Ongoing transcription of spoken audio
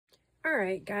All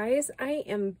right, guys, I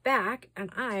am back,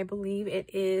 and I believe it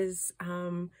is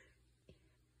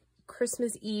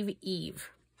Christmas Eve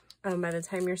by the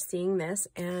time you're seeing this.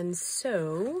 And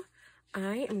so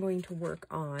I am going to work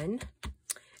on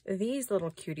these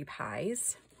little cutie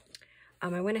pies.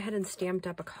 I went ahead and stamped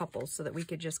up a couple so that we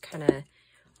could just kind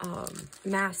of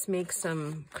mass make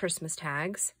some Christmas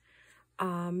tags.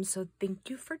 So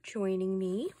thank you for joining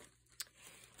me.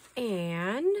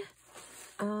 And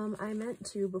I meant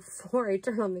to, before I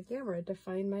turn on the camera, to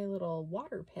find my little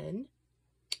water pen.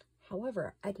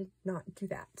 However, I did not do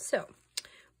that. So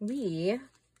we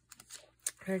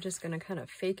are just going to kind of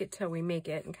fake it till we make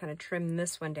it and kind of trim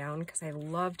this one down, because I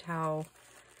loved how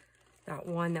that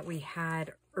one that we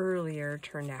had earlier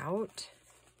turned out.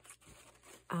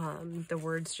 The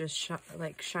words just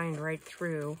shined right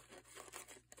through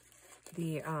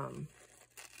the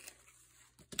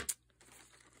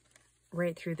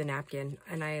napkin,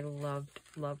 and I loved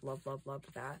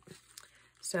that.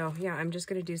 So yeah, I'm just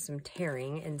gonna do some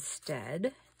tearing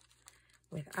instead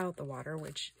without the water,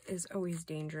 which is always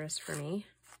dangerous for me.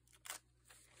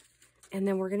 And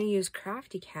then we're gonna use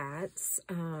Crafty Cat's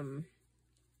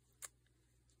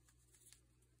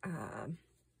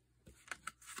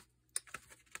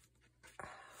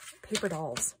paper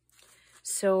dolls.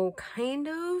 So kind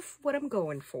of what I'm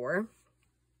going for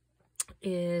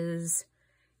is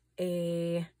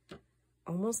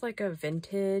almost like a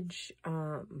vintage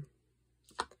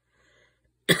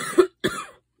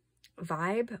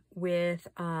vibe with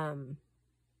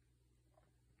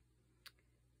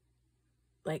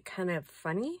like kind of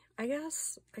funny, I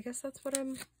guess that's what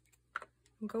I'm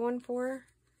going for.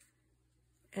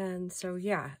 And so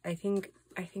yeah, I think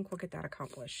we'll get that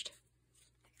accomplished.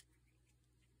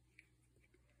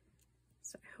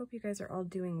 So I hope you guys are all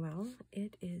doing well.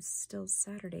 It is still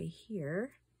Saturday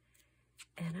here,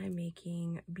 and I'm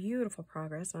making beautiful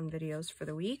progress on videos for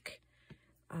the week.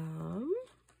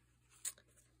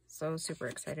 So super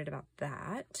excited about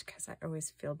that, because I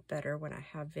always feel better when I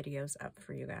have videos up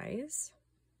for you guys.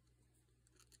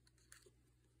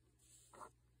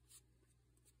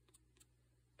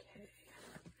 Okay.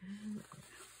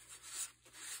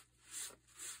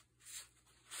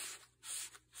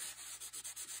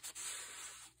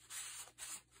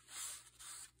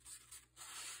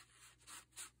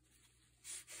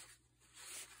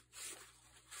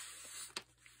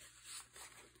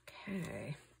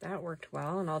 Okay, that worked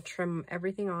well, and I'll trim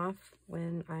everything off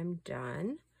when I'm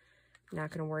done. I'm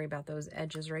not going to worry about those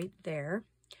edges right there,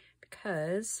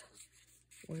 because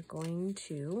we're going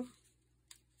to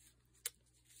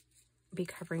be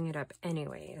covering it up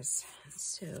anyways.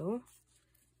 So,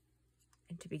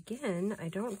 and to begin, I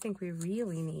don't think we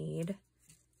really need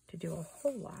to do a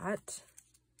whole lot.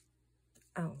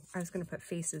 Oh, I was going to put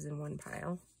faces in one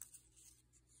pile.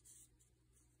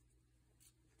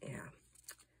 Yeah.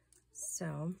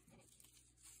 So,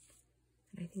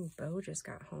 and I think Bo just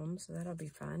got home, so that'll be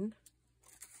fun.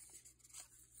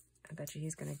 I bet you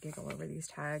he's going to giggle over these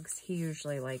tags. He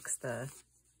usually likes the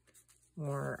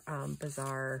more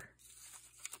bizarre,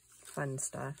 fun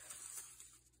stuff.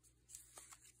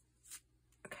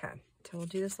 Okay, so we'll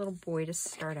do this little boy to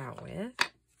start out with.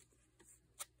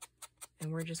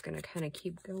 And we're just going to kind of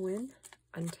keep going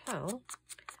until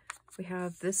we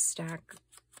have this stack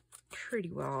pretty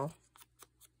well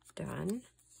done.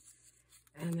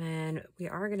 And then we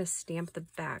are going to stamp the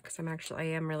back, because I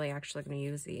am really actually going to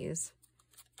use these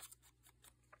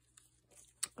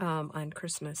on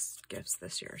Christmas gifts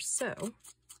this year. So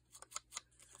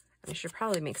I should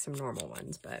probably make some normal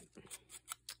ones, but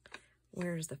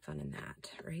where's the fun in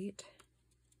that, right?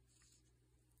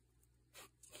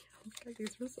 Okay,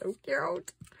 these were so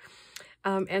cute.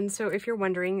 And so if you're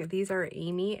wondering, these are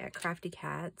Amy at Crafty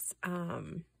Cat's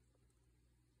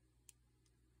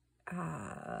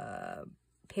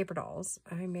paper dolls.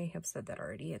 I may have said that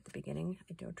already at the beginning.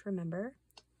 I don't remember.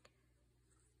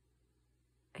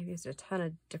 I've used a ton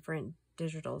of different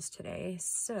digitals today,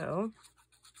 so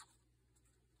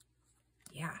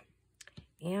yeah,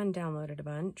 and downloaded a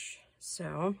bunch.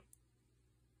 So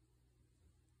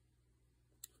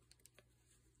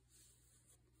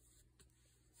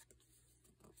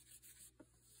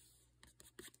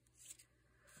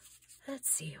let's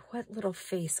see, what little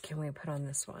face can we put on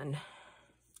this one?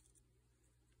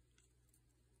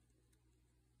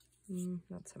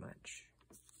 Not so much.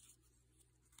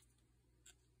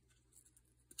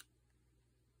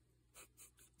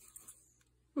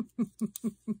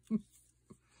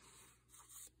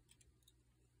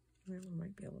 That one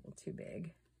might be a little too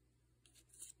big.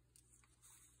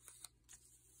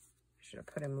 I should have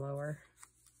put him lower.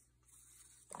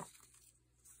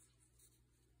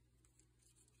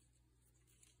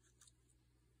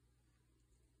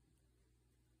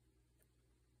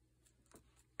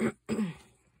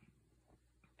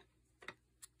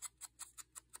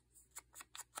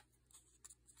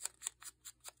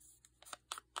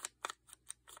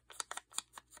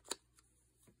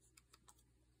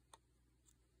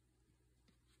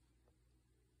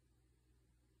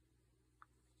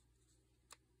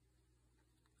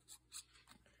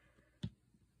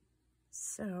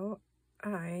 So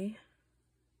I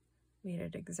made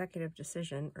an executive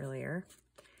decision earlier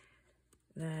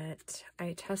that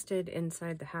I tested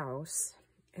inside the house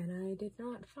and I did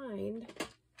not find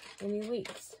any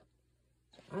leaks.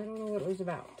 I don't know what it was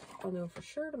about. I'll know for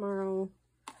sure tomorrow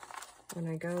when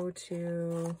I go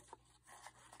to,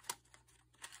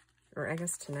 or I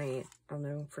guess tonight, I'll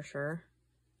know for sure.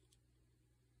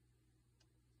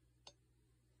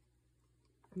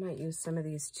 I might use some of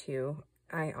these too.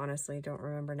 I honestly don't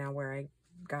remember now where I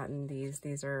gotten these.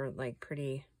 These are like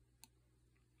pretty,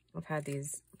 I've had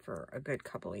these for a good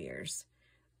couple of years.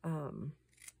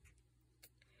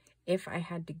 If I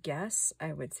had to guess,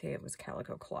 I would say it was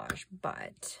Calico Collage,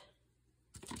 but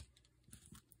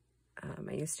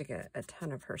I used to get a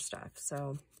ton of her stuff,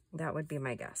 so that would be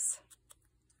my guess.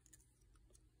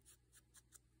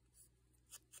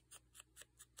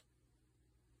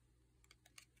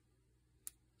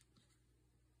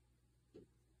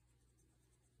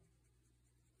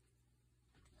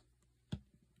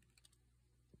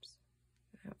 Oops.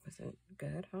 That wasn't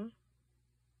good, huh?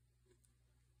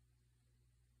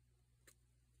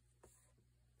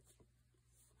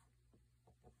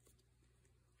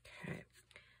 Okay,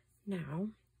 now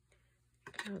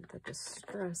add the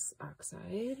Distress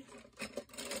Oxide.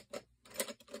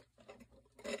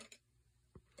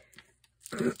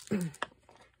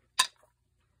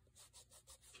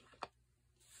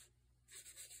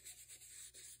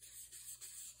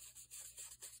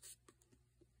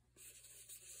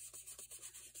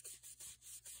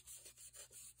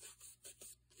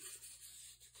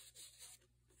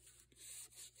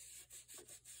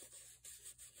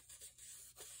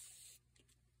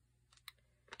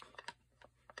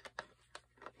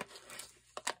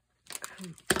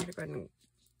 I'm gonna go ahead and,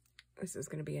 this is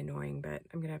gonna be annoying, but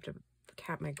I'm gonna have to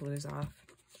cap my glues off.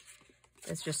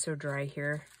 It's just so dry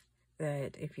here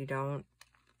that if you don't,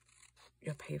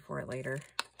 you'll pay for it later.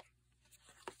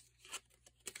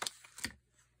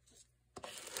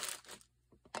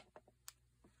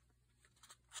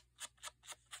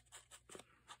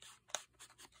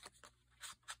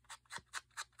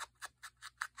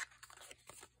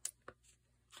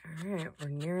 All right, we're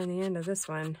nearing the end of this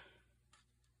one.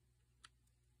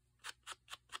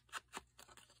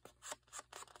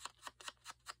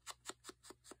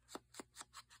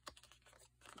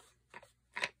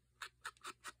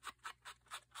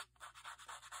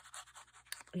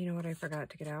 You know what I forgot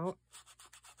to get out?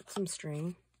 Some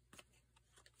string.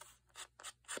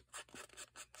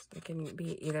 So it can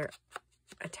be either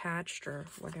attached or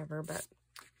whatever, but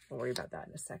we'll worry about that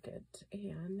in a second.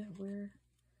 And where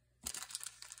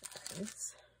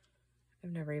is,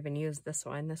 I've never even used this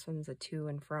one. This one's a to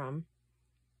and from.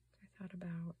 I thought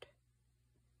about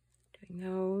doing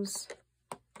those.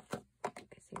 I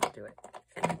think I'll do it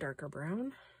in a darker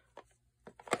brown.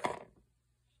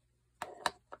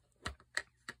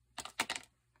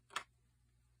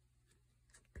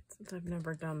 Since I've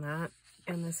never done that,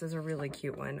 and this is a really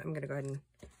cute one, I'm gonna go ahead and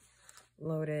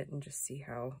load it and just see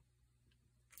how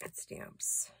it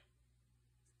stamps.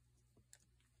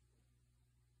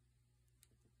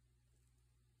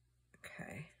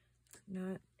 Okay,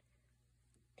 not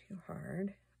too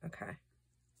hard. Okay.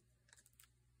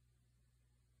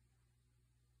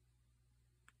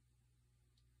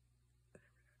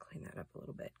 Clean that up a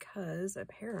little bit because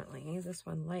apparently this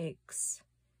one likes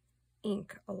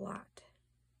ink a lot.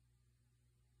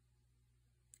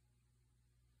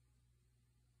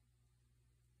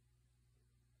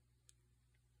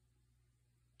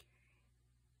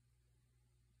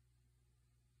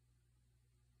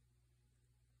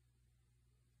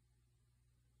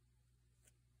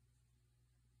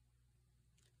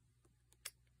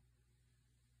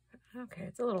 Okay,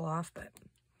 it's a little off, but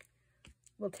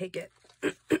we'll take it.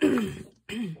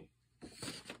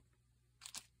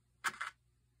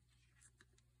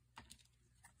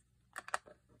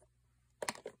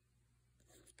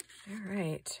 All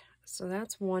right, so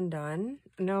that's one done.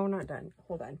 No, not done.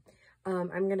 Hold on.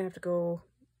 I'm gonna have to go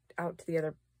out to the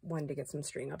other one to get some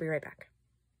string. I'll be right back.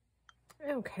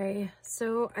 Okay,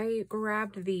 so I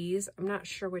grabbed these. I'm not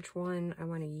sure which one I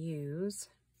want to use.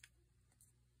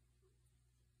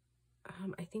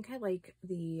 I think I like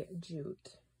the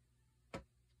jute.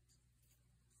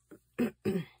 I'm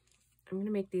going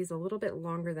to make these a little bit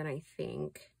longer than I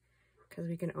think, because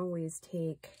we can always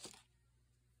take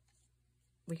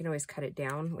we can always cut it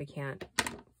down. We can't.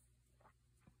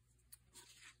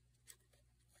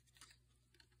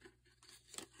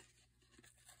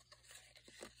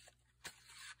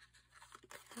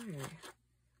 Okay.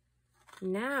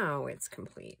 Now it's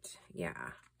complete. Yeah.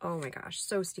 Oh my gosh,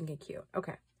 so stinking cute.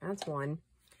 Okay, that's one.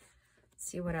 Let's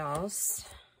see what else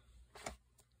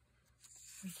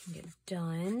we can get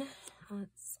done.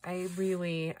 I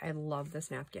love this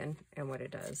napkin and what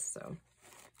it does, so.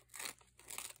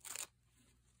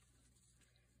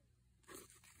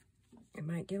 It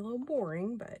might get a little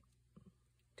boring, but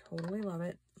totally love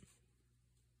it.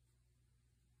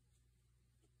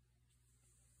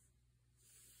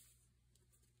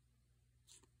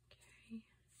 Okay.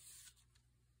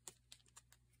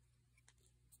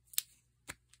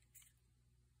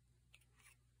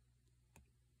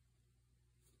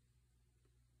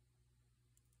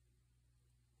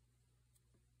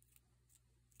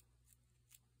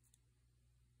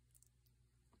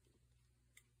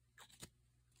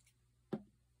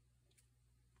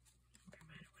 I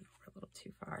might have went over a little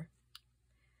too far.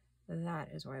 That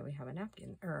is why we have a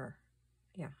napkin, or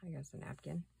yeah, I guess a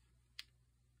napkin.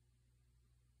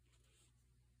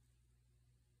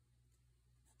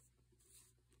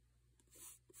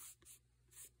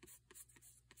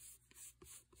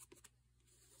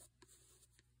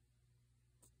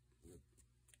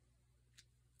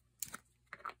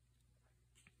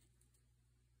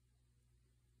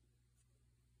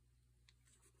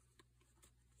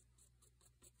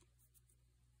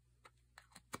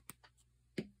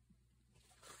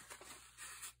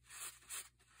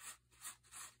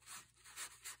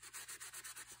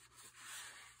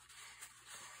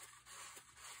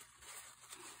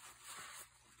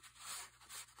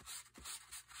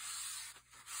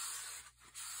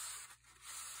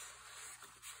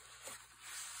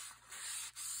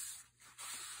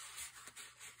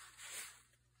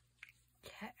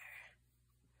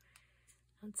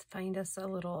 Let's find us a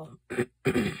little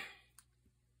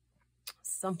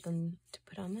something to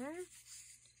put on there.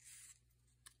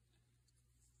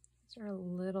 These are a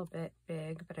little bit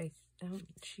big, but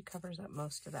she covers up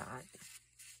most of that.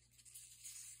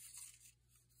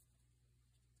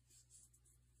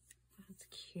 That's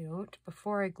cute.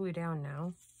 Before I glue down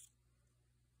now,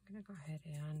 I'm gonna go ahead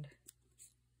and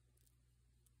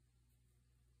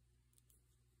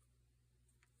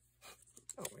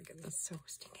oh my goodness, so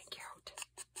stinking cute.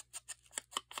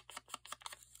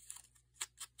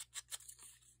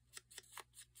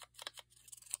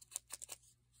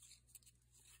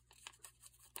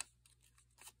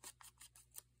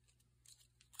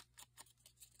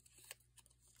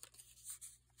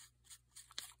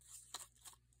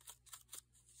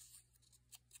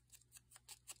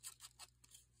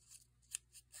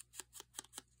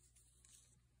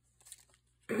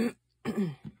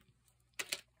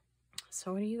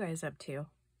 So what are you guys up to?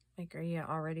 Like, are you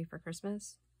all ready for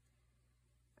Christmas?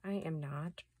 I am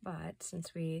not, but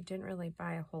since we didn't really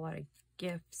buy a whole lot of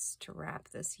gifts to wrap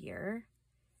this year,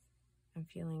 I'm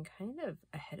feeling kind of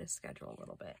ahead of schedule a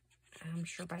little bit. I'm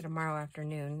sure by tomorrow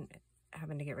afternoon,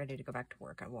 having to get ready to go back to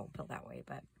work, I won't feel that way,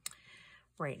 but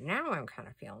right now I'm kind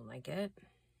of feeling like it.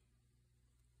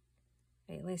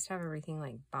 I at least have everything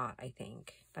like bought, I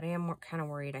think, but I am kind of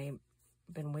worried. I've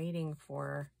been waiting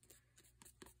for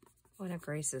one of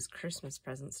Grace's Christmas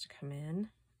presents to come in,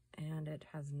 and it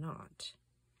has not.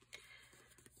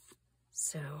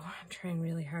 So I'm trying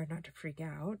really hard not to freak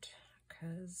out,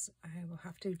 because I will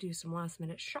have to do some last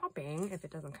minute shopping if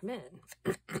it doesn't come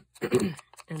in.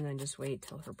 And then just wait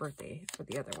till her birthday for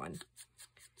the other one.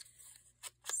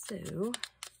 So,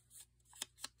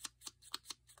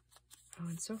 oh,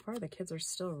 and so far the kids are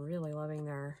still really loving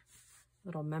their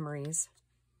little memories.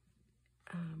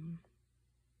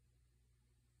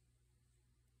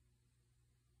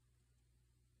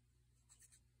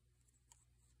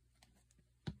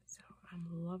 So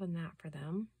I'm loving that for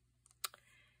them.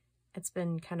 It's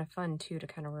been kind of fun too to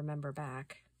kind of remember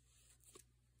back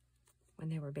when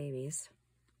they were babies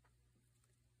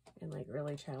in like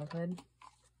early childhood.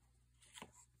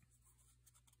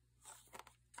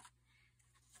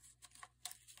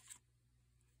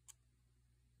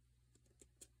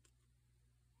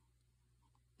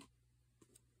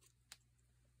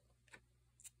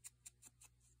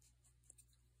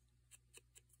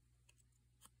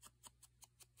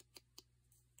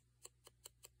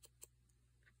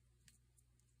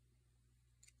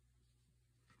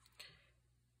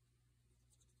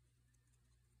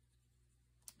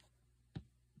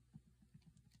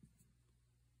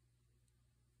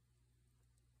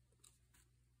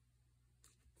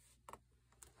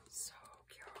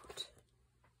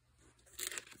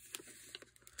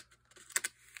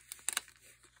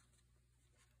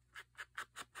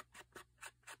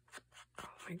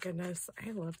 goodness,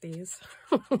 I love these.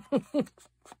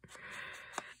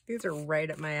 These are right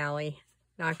up my alley.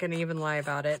 Not gonna even lie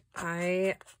about it.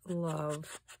 I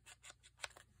love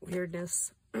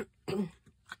weirdness.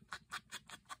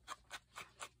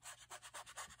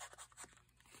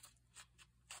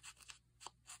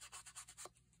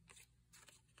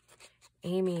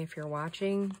 Amy, if you're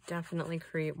watching, definitely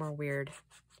create more weird.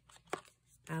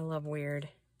 I love weird.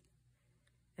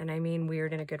 And I mean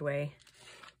weird in a good way.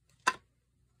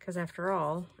 Because after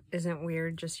all, isn't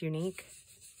weird just unique?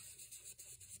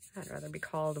 I'd rather be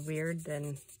called weird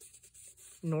than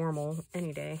normal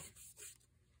any day.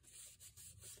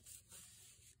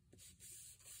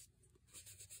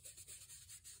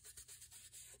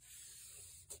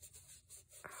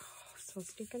 Oh, so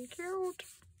stinking cute.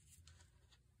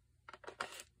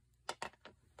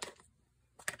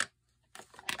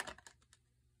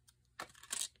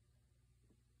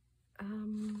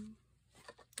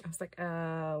 I was like,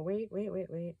 wait.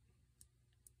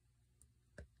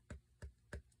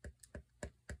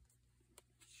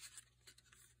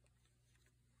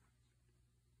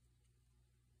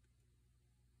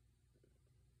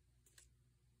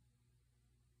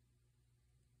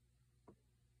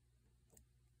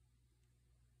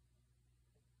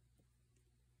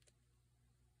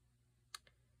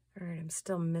 All right, I'm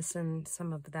still missing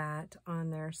some of that on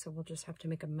there, so we'll just have to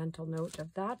make a mental note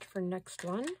of that for next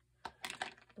one.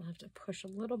 We'll have to push a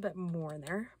little bit more in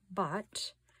there,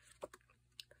 but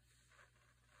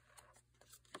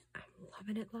I'm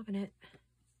loving it.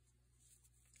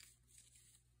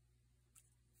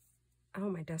 Oh,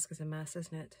 my desk is a mess,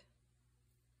 isn't it?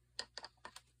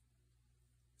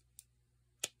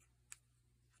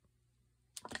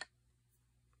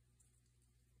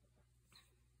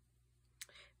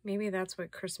 Maybe that's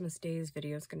what Christmas Day's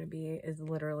video is going to be, is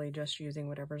literally just using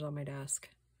whatever's on my desk.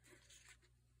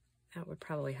 That would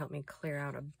probably help me clear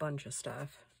out a bunch of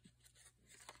stuff.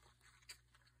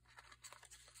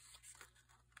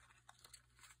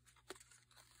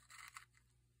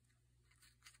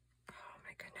 Oh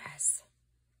my goodness.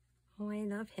 Oh, I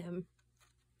love him.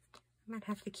 I might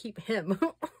have to keep him.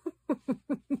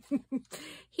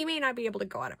 He may not be able to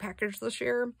go out of package this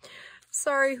year.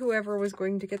 Sorry, whoever was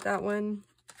going to get that one.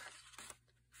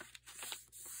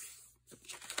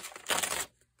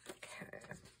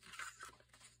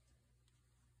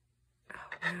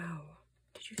 Wow.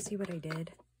 Did you see what I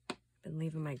did? I've been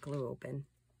leaving my glue open.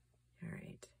 All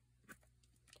right.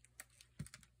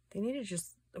 They need to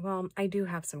just, well, I do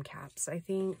have some caps. I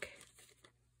think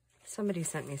somebody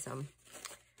sent me some.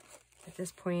 At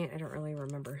this point, I don't really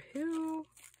remember who.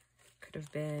 Could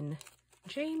have been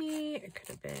Jamie. It could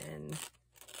have been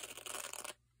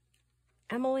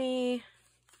Emily.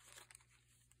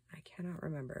 I cannot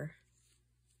remember.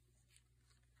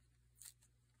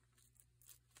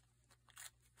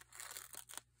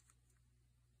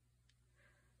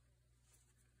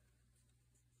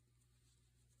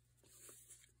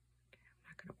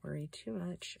 Worry too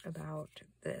much about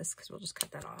this because we'll just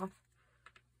cut that off.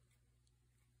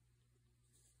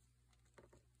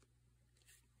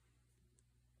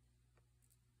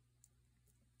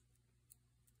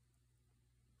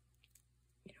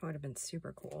 You know what would have been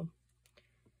super cool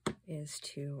is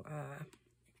to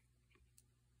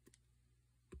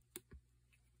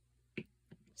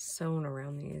sewn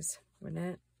around these, wouldn't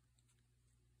it?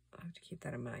 I'll have to keep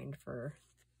that in mind for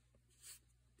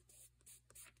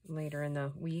later in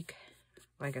the week.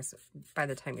 Well, I guess by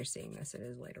the time you're seeing this, it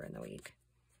is later in the week.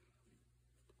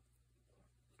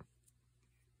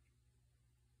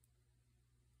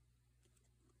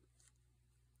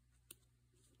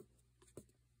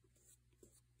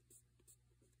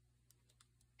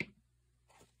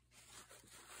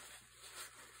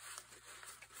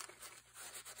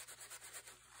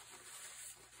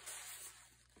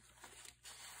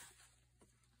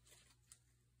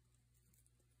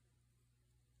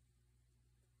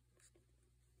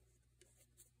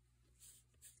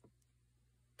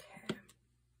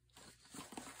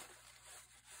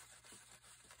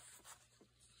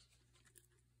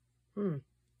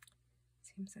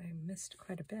 Seems I missed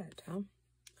quite a bit, huh?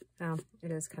 Oh,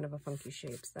 it is kind of a funky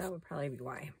shape, so that would probably be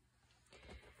why.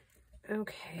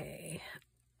 Okay.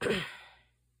 What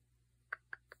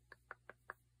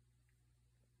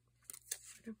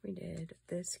if we did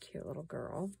this cute little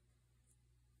girl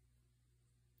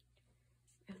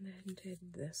and then did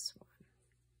this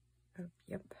one? Oh,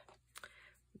 yep.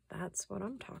 That's what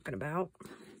I'm talking about.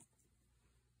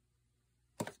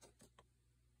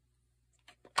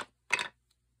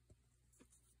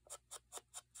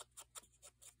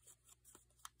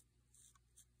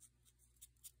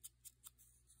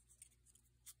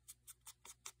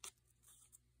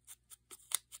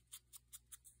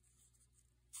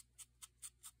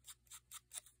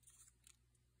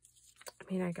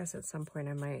 mean, I guess at some point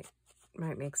I might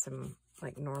make some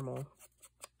like normal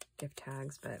gift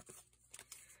tags, but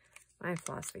my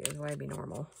philosophy is why be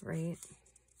normal, right?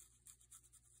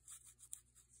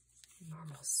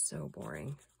 Normal is so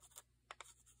boring.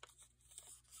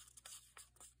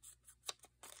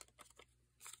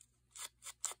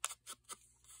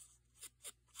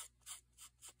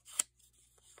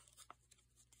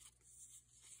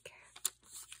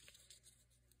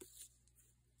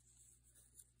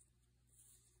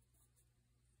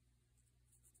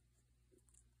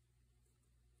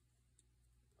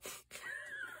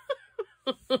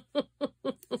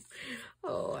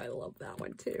 Oh, I love that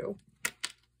one too. I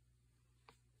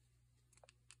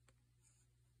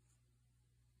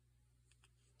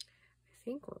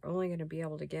think we're only going to be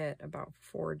able to get about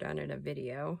 4 done in a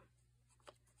video.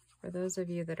 For those of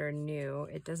you that are new,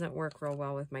 it doesn't work real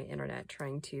well with my internet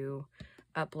trying to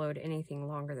upload anything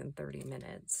longer than 30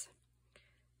 minutes.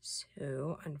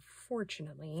 So,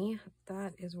 unfortunately,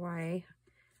 that is why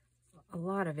a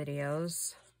lot of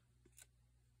videos,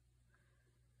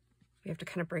 we have to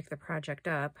kind of break the project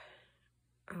up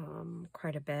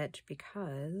quite a bit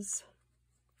because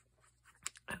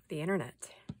of the internet.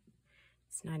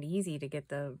 It's not easy to get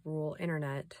the rural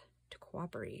internet to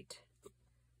cooperate.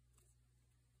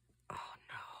 Oh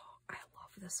no, I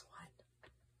love this one.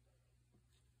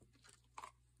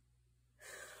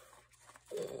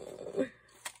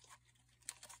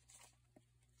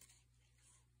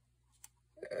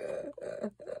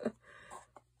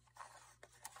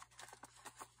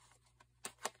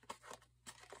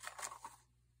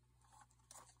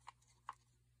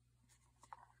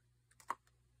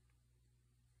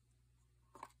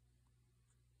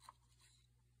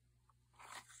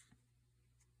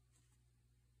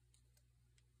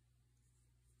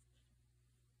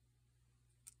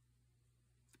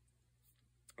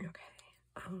 Okay,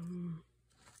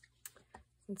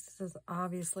 since this is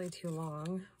obviously too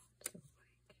long,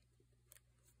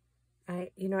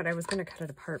 you know what, I was going to cut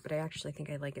it apart, but I actually think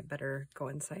I like it better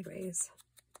going sideways.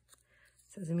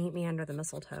 It says, meet me under the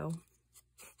mistletoe.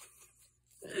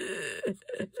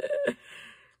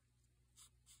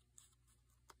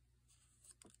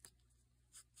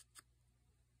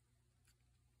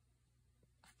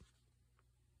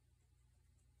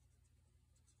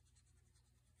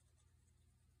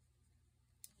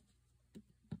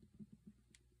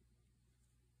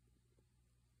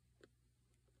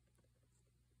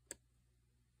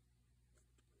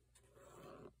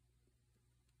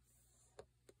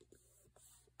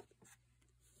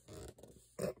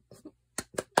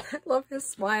 I love his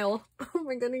smile. Oh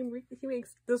my god,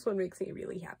 this one makes me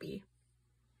really happy.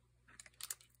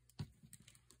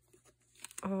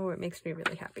 Oh, it makes me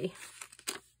really happy.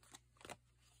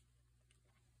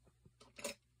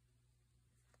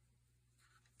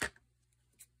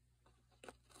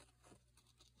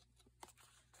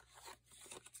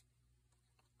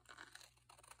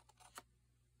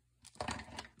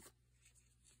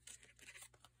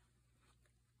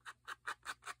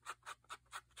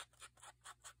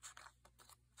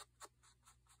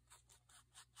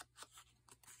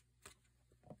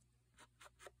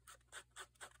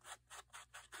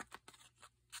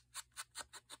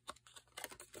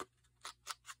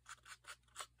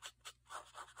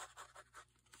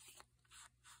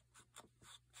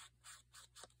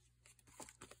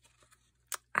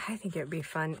 I think it would be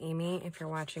fun, Amy, if you're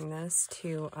watching this,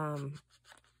 to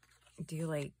do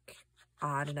like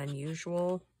odd and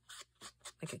unusual,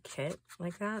 like a kit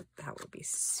like that. That would be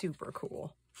super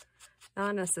cool.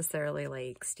 Not necessarily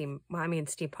like well, I mean,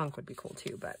 steampunk would be cool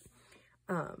too, but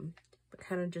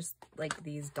kind of just like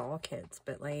these doll kits.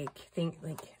 But like, do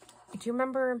you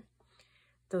remember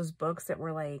those books that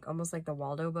were like almost like the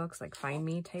Waldo books, like Find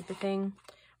Me type of thing?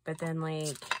 But then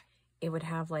like it would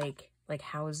have like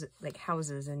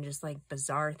houses and just like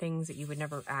bizarre things that you would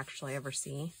never actually ever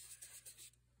see.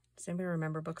 Does anybody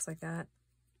remember books like that?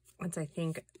 Once I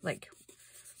think, like,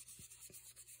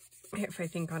 if I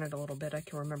think on it a little bit, I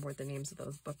can remember what the names of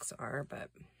those books are, but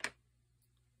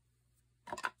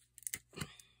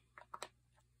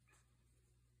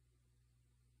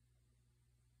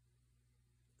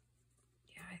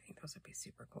yeah, I think those would be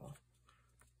super cool.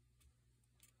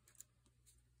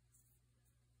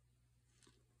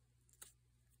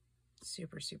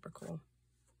 Super, super cool.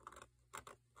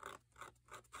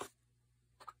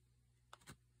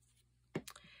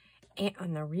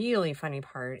 And the really funny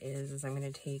part is I'm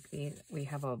going to take we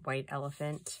have a white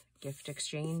elephant gift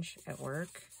exchange at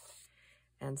work.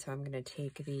 And so I'm going to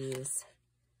take these,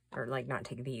 or like not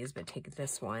take these, but take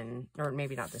this one, or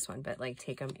maybe not this one, but like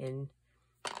take them in,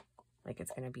 like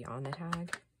it's going to be on the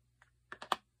tag.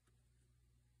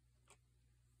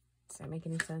 Does that make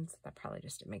any sense? That probably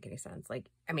just didn't make any sense. Like,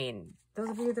 I mean, those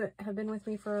of you that have been with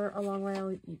me for a long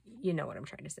while, you know what I'm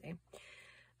trying to say.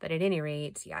 But at any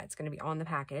rate, yeah, it's going to be on the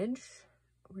package.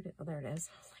 Oh, there it is.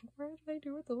 I was like, where did I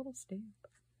do with the little stamp?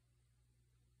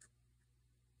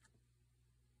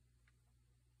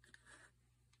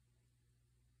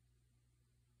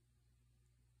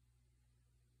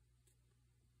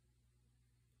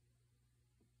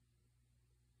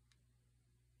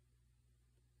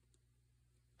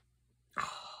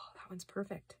 Oh, that one's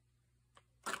perfect.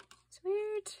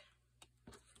 Sweet.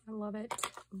 I love it.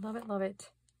 Love it, love it.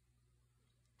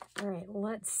 All right,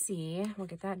 let's see. We'll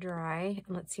get that dry.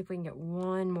 And let's see if we can get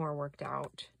one more worked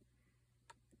out.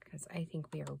 Because I think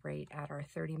we are right at our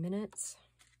 30 minutes.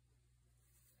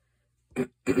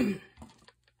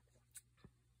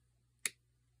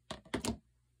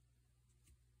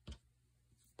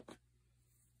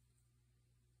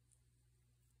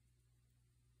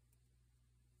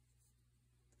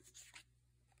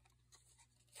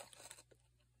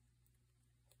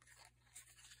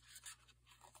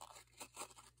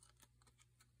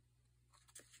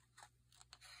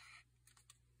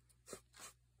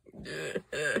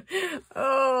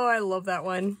 Oh, I love that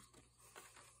one.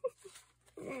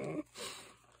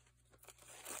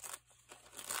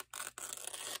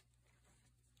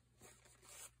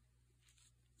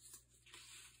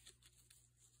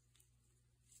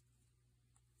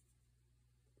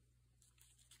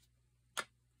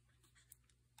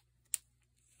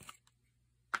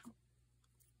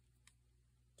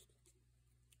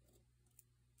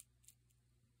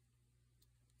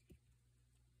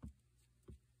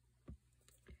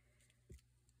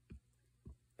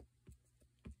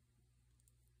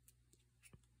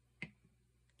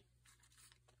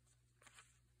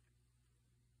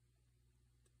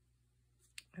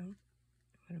 Oh,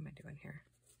 what am I doing here?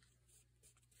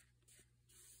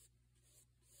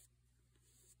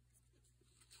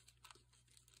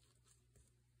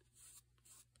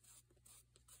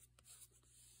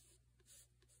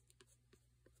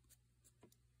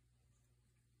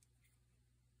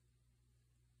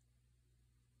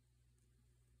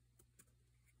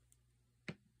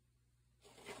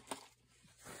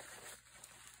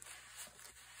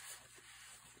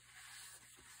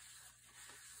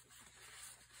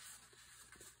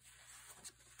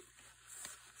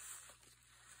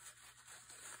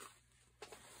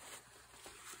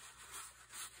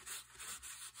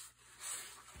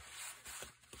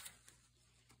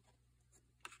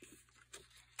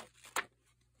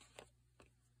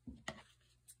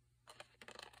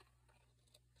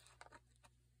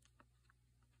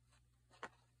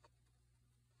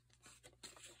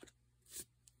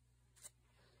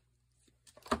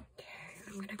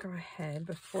 I'm gonna go ahead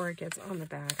before it gets on the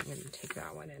back. I'm gonna take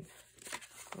that one and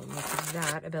we'll make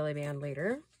that a belly band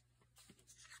later.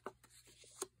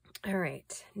 All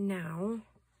right, now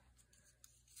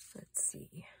let's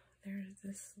see. There's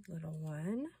this little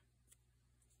one.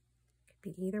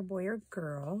 Could be either boy or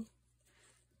girl.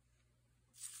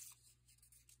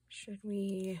 Should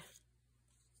we?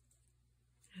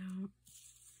 No.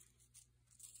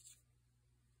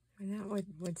 I mean, that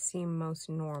would seem most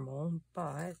normal,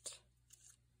 but.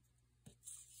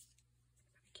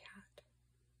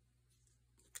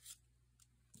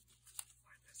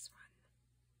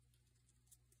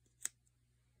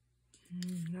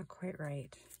 Not quite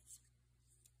right.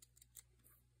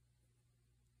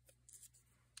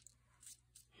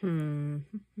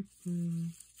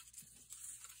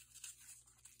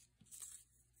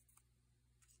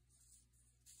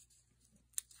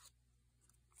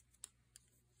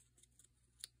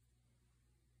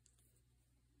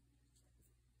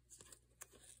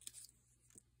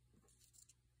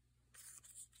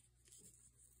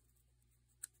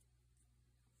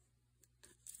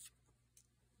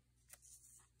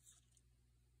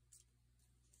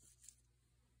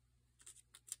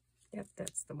 Yep,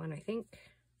 that's the one, I think.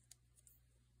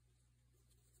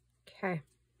 Okay.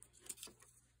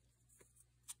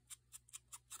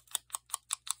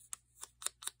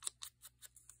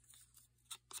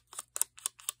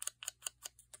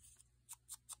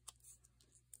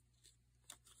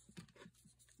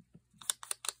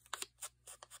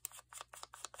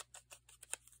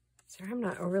 Sorry, I'm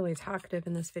not overly talkative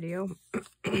in this video.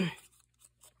 I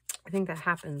think that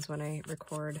happens when I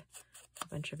record a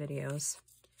bunch of videos.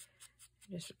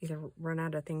 I just either run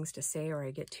out of things to say or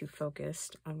I get too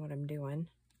focused on what I'm doing.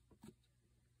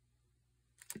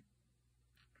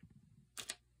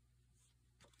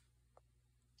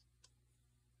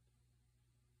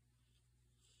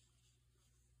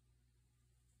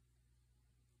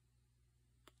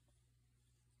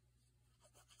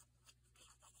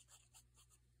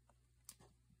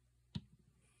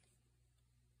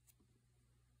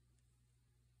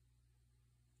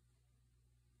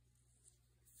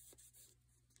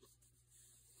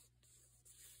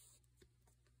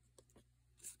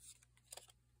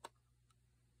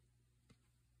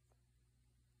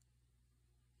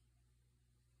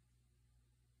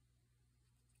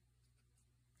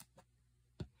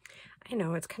 I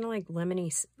know, it's kind of like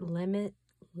lemony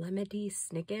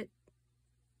snicket.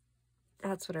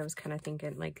 That's what I was kind of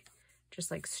thinking, like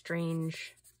just like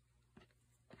strange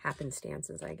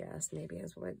happenstances, I guess, maybe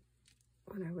is what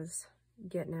I was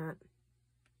getting at.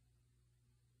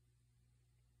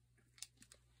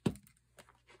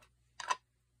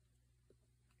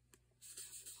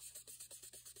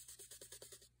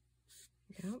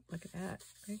 Yep, look at that.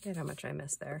 Look at how much I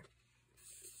missed there.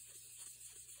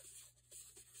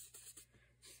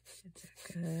 It's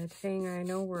a good thing I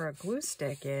know where a glue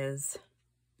stick is.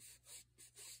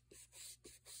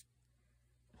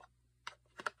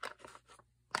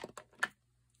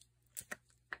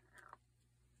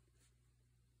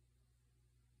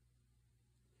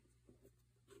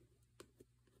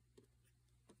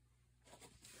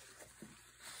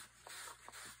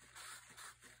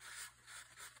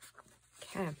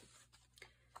 Okay.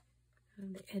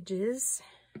 On the edges.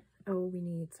 Oh, we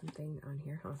need something on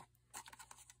here, huh?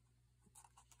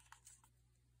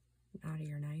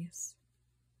 Naughty or nice.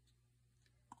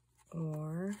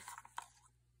 Or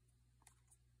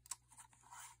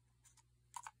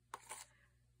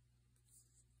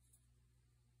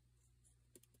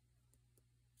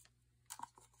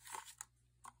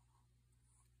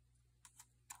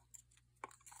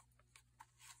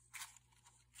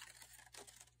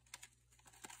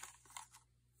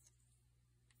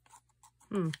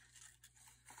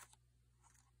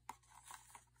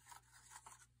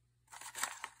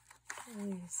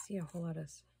I see a whole lot of...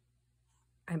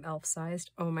 I'm elf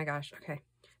sized. Oh my gosh. Okay.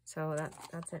 So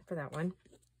that's it for that one.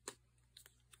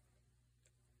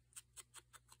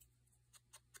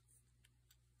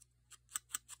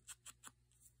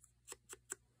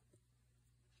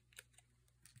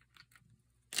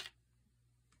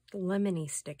 Lemony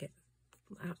sticket.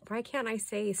 Why can't I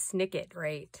say snicket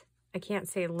right? I can't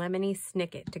say lemony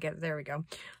snicket together. There we go.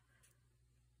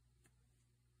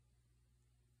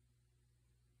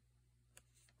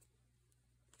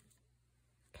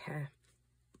 Okay.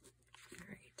 All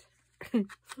right.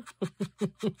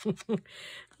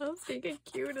 How stinking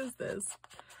cute is this?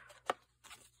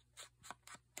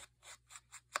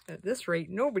 At this rate,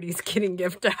 nobody's getting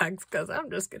gift tags because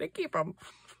I'm just going to keep them.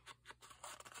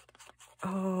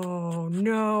 Oh,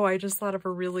 no. I just thought of a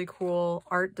really cool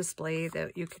art display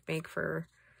that you could make for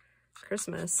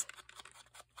Christmas.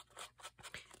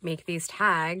 Make these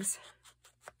tags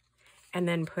and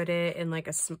then put it in like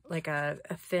a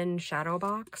thin shadow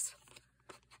box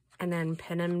and then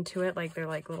pin them to it like they're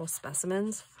like little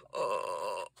specimens.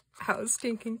 Oh, how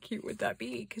stinking cute would that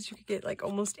be? Because you could get like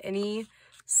almost any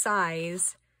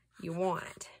size you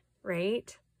want,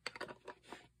 right?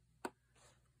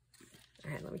 All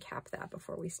right, let me cap that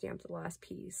before we stamp the last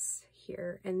piece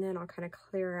here. And then I'll kind of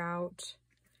clear out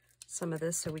some of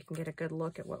this so we can get a good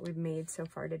look at what we've made so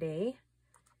far today.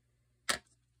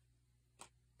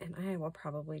 And I will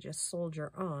probably just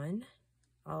soldier on.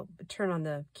 I'll turn on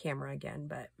the camera again,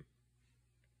 but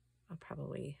I'll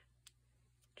probably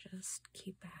just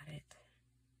keep at it.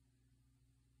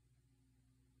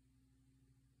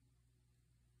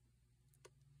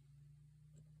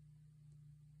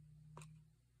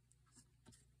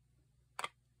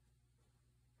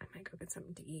 I might go get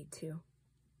something to eat too.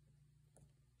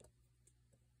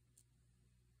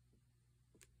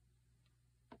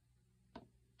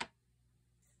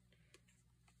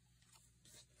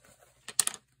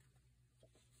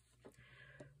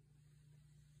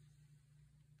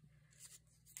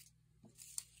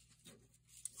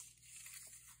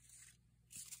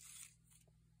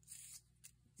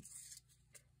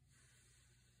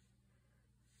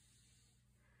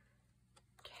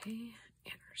 Okay,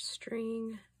 and our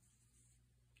string.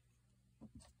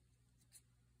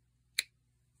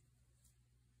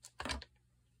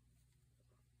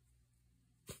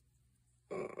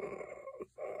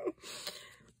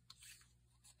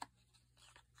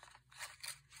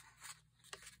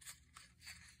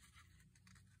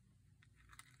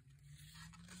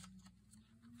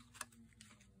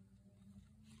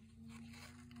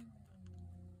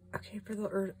 Okay, for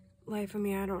the life of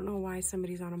me, I don't know why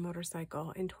somebody's on a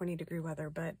motorcycle in 20-degree weather,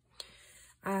 but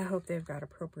I hope they've got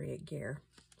appropriate gear.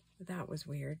 That was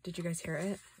weird. Did you guys hear it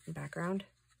in the background?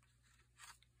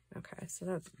 Okay, so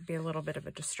that'd be a little bit of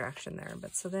a distraction there.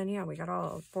 But so then, yeah, we got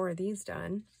all 4 of these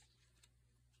done.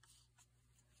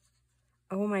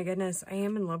 Oh my goodness, I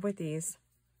am in love with these.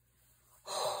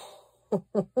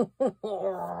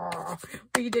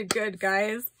 We did good,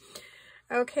 guys.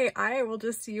 Okay, I will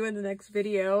just see you in the next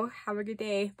video. Have a good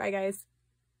day. Bye, guys.